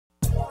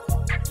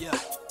Yeah.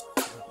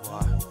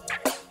 Why? You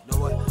know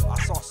what? I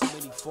saw so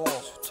many fall.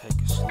 Take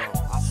it slow.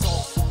 I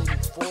saw so many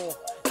fall.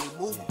 They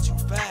moving too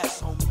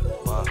fast, homie.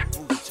 Why?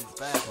 Moving too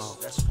fast. Slow.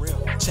 That's real.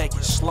 Take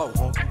it slow,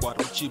 homie. Why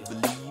don't you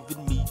believe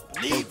in me?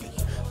 Believe me.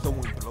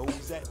 Throwing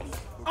blows at me.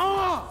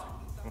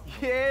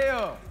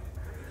 Yeah.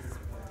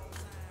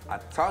 I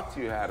taught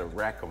you how to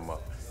rack them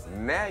up.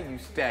 Now you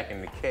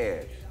stacking the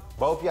cash.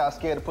 Both y'all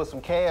scared to put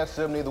some cash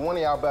up. Neither one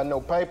of y'all about no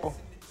paper.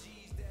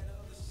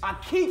 I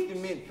keep the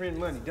mint print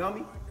money,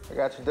 dummy. I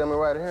got your dummy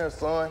right here,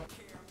 son.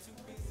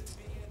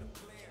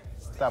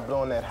 Stop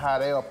blowing that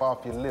hot air up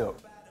off your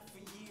lip.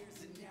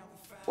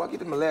 Well, get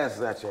the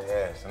molasses out your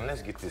ass and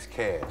let's get this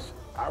cash.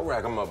 I'll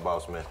rack them up,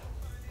 boss man.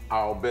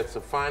 All bets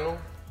are final.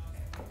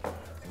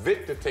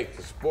 Victor takes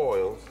the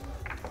spoils,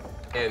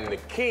 and the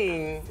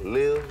king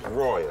lives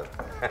royal.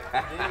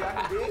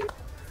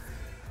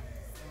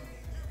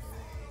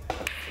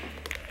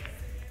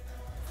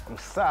 I'm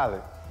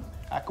solid.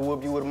 I can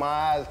whoop you with my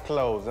eyes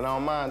closed, and I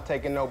don't mind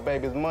taking no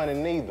baby's money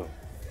neither.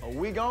 Oh,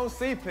 we gon'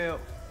 see, pimp.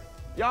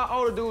 Y'all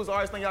older dudes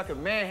always think y'all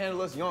can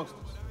manhandle us youngsters.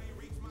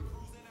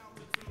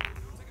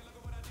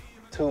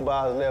 2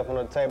 balls left on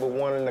the table,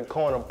 1 in the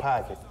corner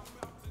pocket.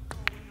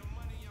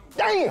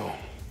 Damn!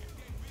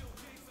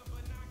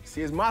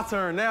 See, it's my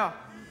turn now.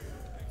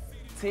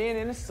 10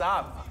 in the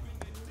side pocket.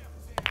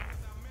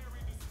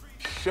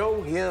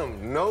 Show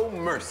him no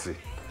mercy.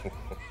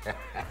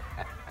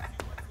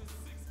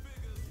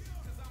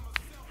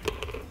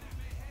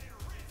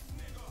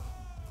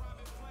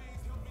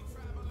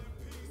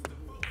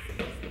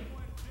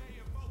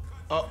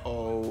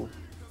 Uh-oh.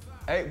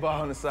 8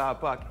 ball in the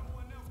side pocket.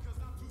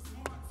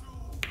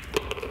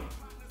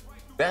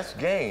 That's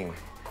game.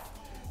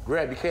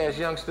 Grab your cash,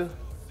 youngster.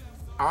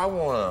 I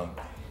want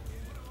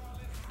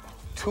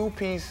a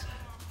 2-piece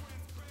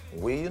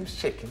Williams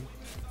chicken,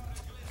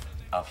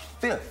 a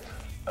 5th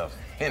of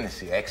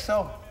Hennessy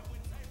XO,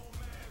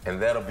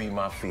 and that'll be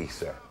my fee,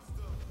 sir.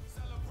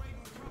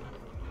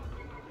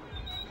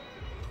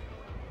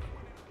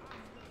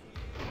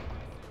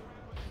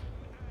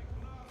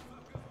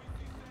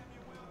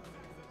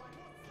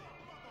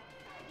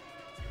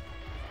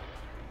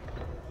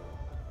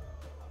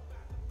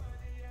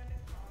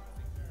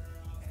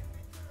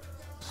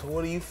 So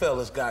what do you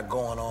fellas got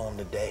going on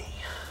today?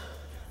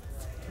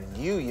 And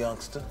you,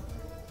 youngster,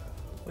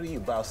 what are you,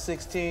 about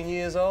 16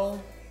 years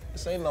old?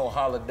 This ain't no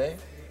holiday.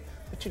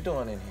 What you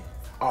doing in here?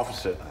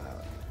 Officer,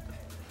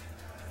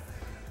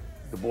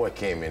 the boy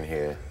came in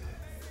here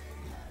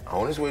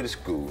on his way to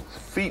school.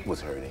 His feet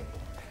was hurting,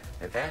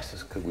 and asked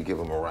us could we give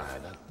him a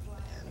ride.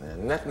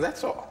 And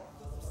that's all.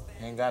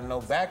 Ain't got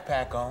no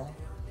backpack on.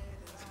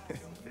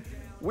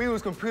 We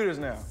use computers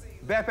now.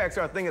 Backpacks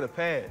are a thing of the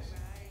past.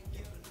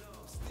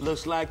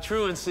 Looks like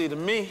truancy to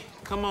me.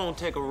 Come on,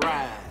 take a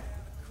ride.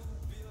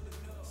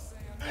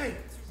 Hey.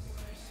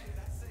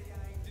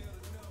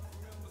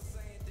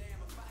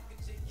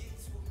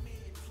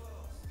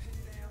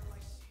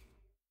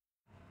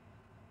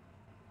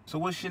 So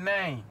what's your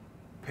name?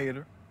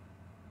 Peter.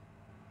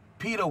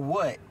 Peter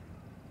what?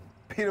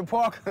 Peter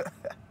Parker.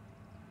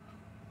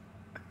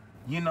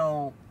 You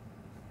know,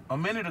 a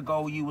minute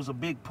ago you was a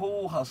big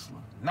pool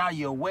hustler. Now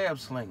you're a web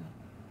slinger.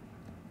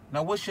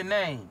 Now what's your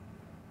name?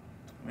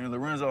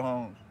 Lorenzo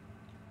Holmes.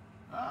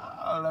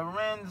 Ah,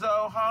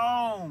 Lorenzo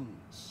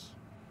Holmes.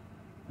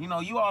 You know,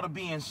 you ought to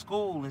be in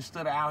school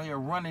instead of out here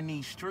running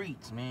these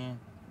streets, man.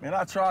 Man,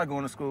 I tried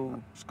going to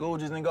school. School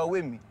just didn't go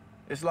with me.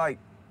 It's like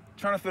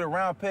trying to fit a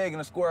round peg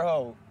in a square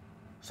hole.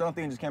 Some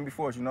things just can't be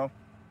forced, you know?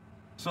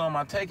 So am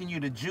I taking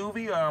you to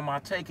juvie or am I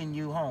taking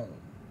you home?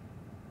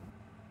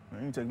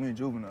 Man, you take me to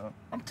juvenile.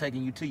 I'm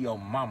taking you to your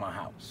mama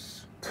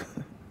house.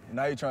 And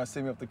now you're trying to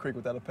send me up the creek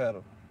without a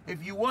paddle.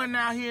 If you wasn't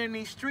out here in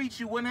these streets,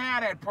 you wouldn't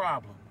have that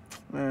problem.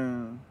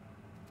 Man.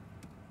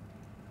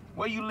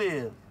 Where you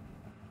live?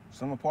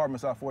 Some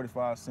apartments out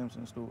 45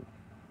 Simpson Stewart.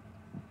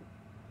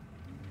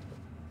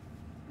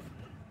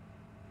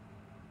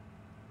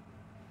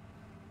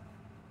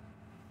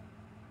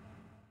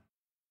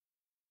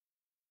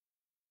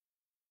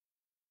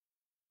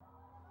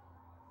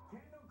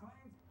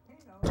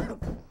 Who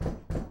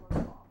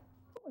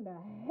the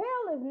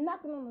hell is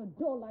knocking on the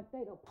door like they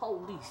the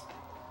police?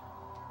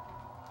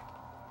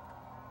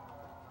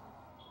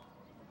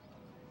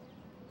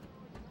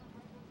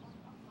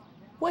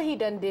 What he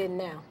done did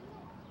now?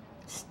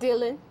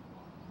 Stealing?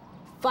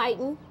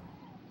 Fighting?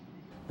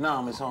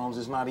 No, Miss Holmes,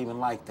 it's not even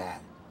like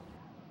that.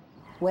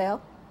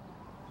 Well,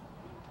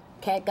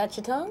 cat got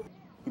your tongue?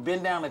 You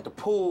been down at the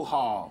pool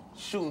hall,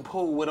 shooting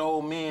pool with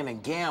old men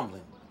and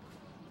gambling.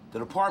 The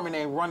department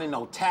ain't running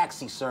no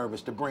taxi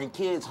service to bring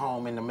kids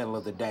home in the middle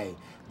of the day.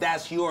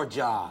 That's your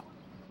job.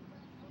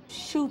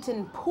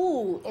 Shooting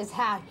pool is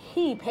how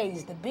he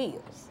pays the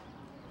bills.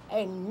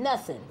 Ain't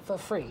nothing for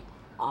free,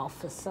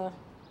 officer.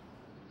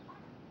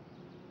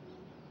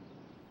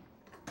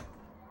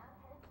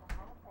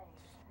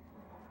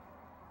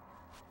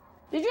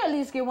 Did you at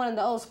least get one of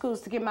the old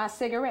schools to get my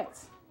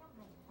cigarettes?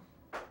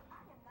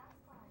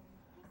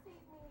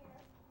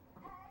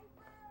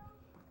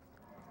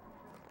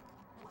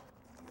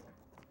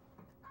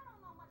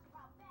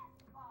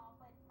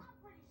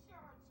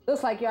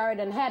 Looks like you already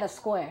done had a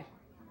square.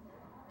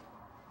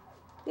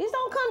 These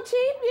don't come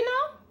cheap, you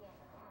know?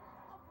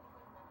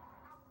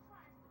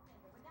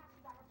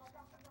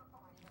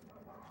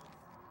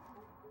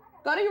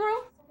 Go to your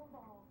room.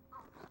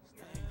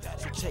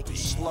 So take it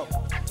slow.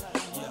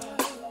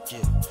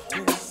 Yeah.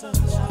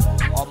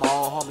 All my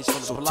old homies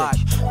from the block,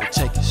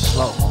 take it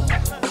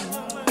slow.